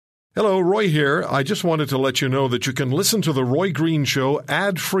Hello, Roy here. I just wanted to let you know that you can listen to The Roy Green Show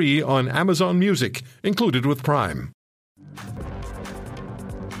ad-free on Amazon Music, included with Prime.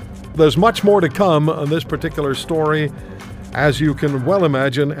 There's much more to come on this particular story, as you can well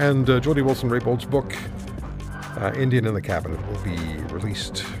imagine, and Jody Wilson-Raybould's book, Indian in the Cabinet, will be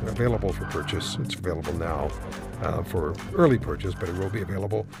released, available for purchase. It's available now for early purchase, but it will be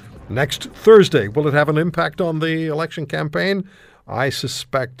available next Thursday. Will it have an impact on the election campaign? I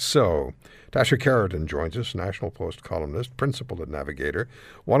suspect so. Tasha Keratin joins us, National Post columnist, principal at Navigator,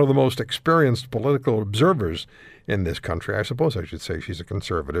 one of the most experienced political observers in this country. I suppose I should say she's a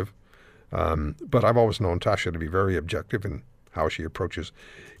conservative. But I've always known Tasha to be very objective in how she approaches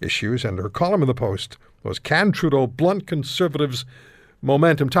issues. And her column in the Post was Can Trudeau Blunt Conservatives'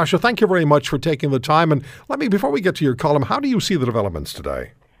 Momentum? Tasha, thank you very much for taking the time. And before we get to your column, how do you see the developments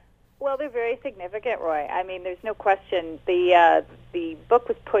today? Well, they're very significant, Roy. I mean, there's no question. The book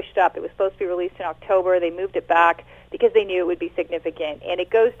was pushed up. It was supposed to be released in October. They moved it back because they knew it would be significant. And it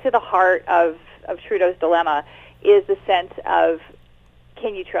goes to the heart of Trudeau's dilemma, is the sense of,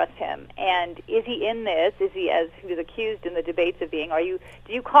 can you trust him? And is he in this? Is he, as he was accused in the debates of being,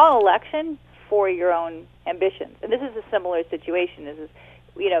 do you call an election for your own ambitions? And this is a similar situation.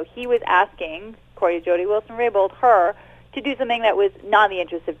 He was asking, according to Jody Wilson-Raybould, her, to do something that was not in the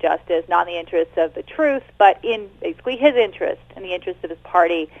interest of justice, not in the interest of the truth, but in basically his interest, in the interest of his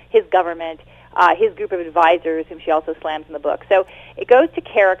party, his government, his group of advisors, whom she also slams in the book. So it goes to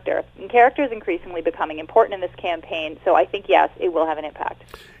character, and character is increasingly becoming important in this campaign, so I think, yes, it will have an impact.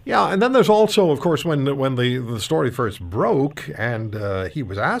 Yeah, and then there's also, of course, when the story first broke and he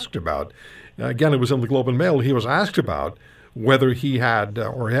was asked about, again, it was in the Globe and Mail, he was asked about whether he had,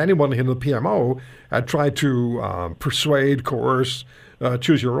 or anyone in the PMO, had tried to persuade, coerce,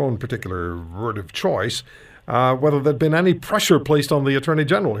 choose your own particular word of choice, whether there'd been any pressure placed on the Attorney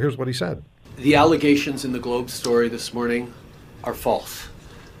General. Here's what he said. The allegations in the Globe story this morning are false.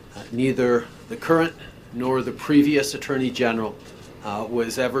 Neither the current nor the previous Attorney General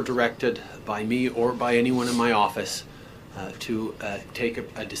was ever directed by me or by anyone in my office to take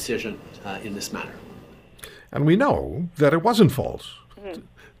a decision in this matter. And we know that it wasn't false. Mm-hmm.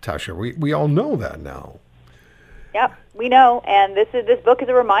 Tasha, we all know that now. Yep, we know, and this book is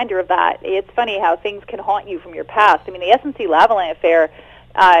a reminder of that. It's funny how things can haunt you from your past. I mean, the SNC-Lavalin affair,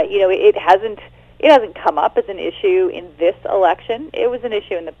 it hasn't come up as an issue in this election. It was an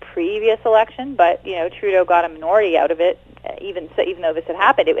issue in the previous election, but Trudeau got a minority out of it. Even though this had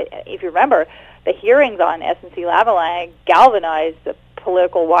happened, if you remember, the hearings on SNC-Lavalin galvanized the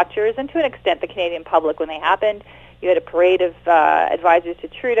political watchers and to an extent the Canadian public when they happened. You had a parade of advisors to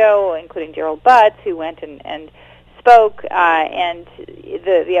Trudeau, including Gerald Butts, who went and spoke, and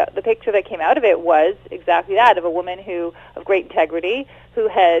the picture that came out of it was exactly that, of a woman of great integrity, who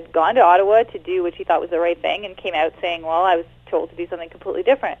had gone to Ottawa to do what she thought was the right thing and came out saying, well, I was told to do something completely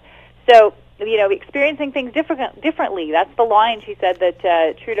different. So, experiencing things differently, that's the line, she said,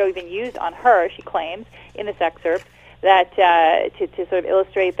 that Trudeau even used on her, she claims, in this excerpt, that to sort of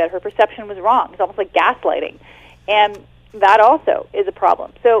illustrate that her perception was wrong. It's almost like gaslighting. And that also is a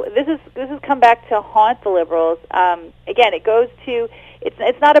problem. So this has come back to haunt the Liberals. Again, it goes to,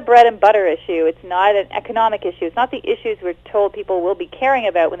 it's not a bread and butter issue. It's not an economic issue. It's not the issues we're told people will be caring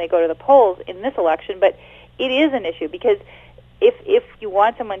about when they go to the polls in this election, but it is an issue because if you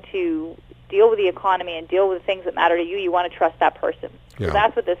want someone to deal with the economy and deal with the things that matter to you, you want to trust that person. Yeah. So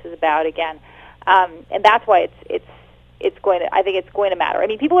that's what this is about again. And that's why I think it's going to matter. I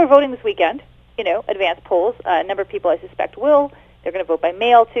mean, people are voting this weekend. Advanced polls. A number of people, I suspect, will. They're going to vote by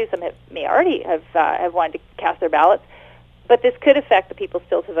mail, too. Some may already have wanted to cast their ballots. But this could affect the people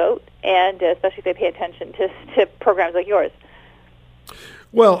still to vote, and especially if they pay attention to programs like yours.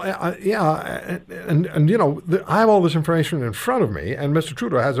 Well, yeah, and I have all this information in front of me, and Mr.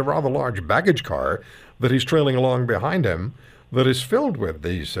 Trudeau has a rather large baggage car that he's trailing along behind him that is filled with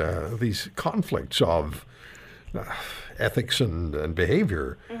these conflicts of ethics and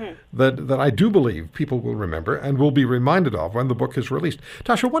behavior that I do believe people will remember and will be reminded of when the book is released.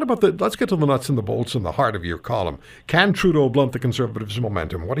 Tasha, what about let's get to the nuts and the bolts and the heart of your column. Can Trudeau blunt the Conservatives'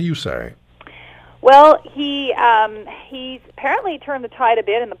 momentum? What do you say? Well, he's apparently turned the tide a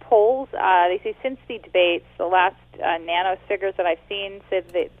bit in the polls. They say since the debates, the last Nanos figures that I've seen said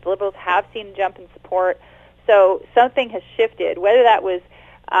that the Liberals have seen a jump in support. So something has shifted. Whether that was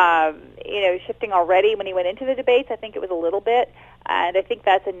shifting already when he went into the debates, I think it was a little bit, and I think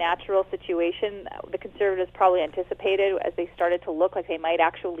that's a natural situation. The Conservatives probably anticipated as they started to look like they might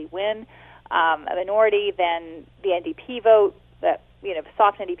actually win a minority, then the NDP vote, that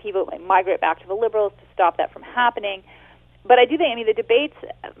soft NDP vote might migrate back to the Liberals to stop that from happening. But I do think, the debates,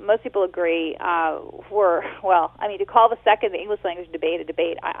 most people agree, were, to call the English language debate a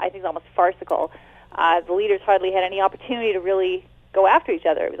debate, I think is almost farcical. The leaders hardly had any opportunity to really go after each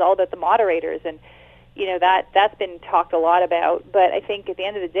other. It was all about the moderators, and, that's been talked a lot about. But I think at the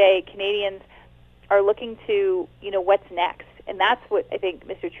end of the day, Canadians are looking to, what's next. And that's what I think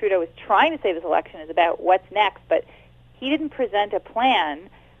Mr. Trudeau is trying to say this election is about, what's next. But he didn't present a plan,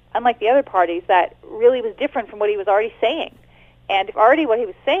 unlike the other parties, that really was different from what he was already saying. And if already what he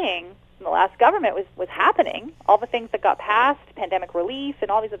was saying in the last government was happening, all the things that got passed, pandemic relief and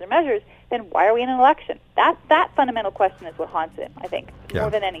all these other measures, then why are we in an election? That fundamental question is what haunts him, I think,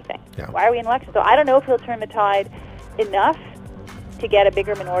 more than anything. Yeah. Why are we in an election? So I don't know if he'll turn the tide enough to get a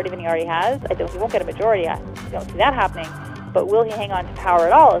bigger minority than he already has. He won't get a majority. I don't see that happening. But will he hang on to power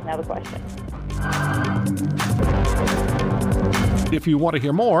at all is now the question. If you want to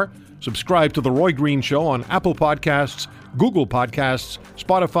hear more, subscribe to The Roy Green Show on Apple Podcasts, Google Podcasts,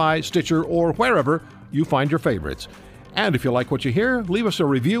 Spotify, Stitcher, or wherever you find your favorites. And if you like what you hear, leave us a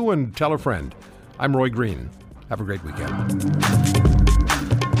review and tell a friend. I'm Roy Green. Have a great weekend.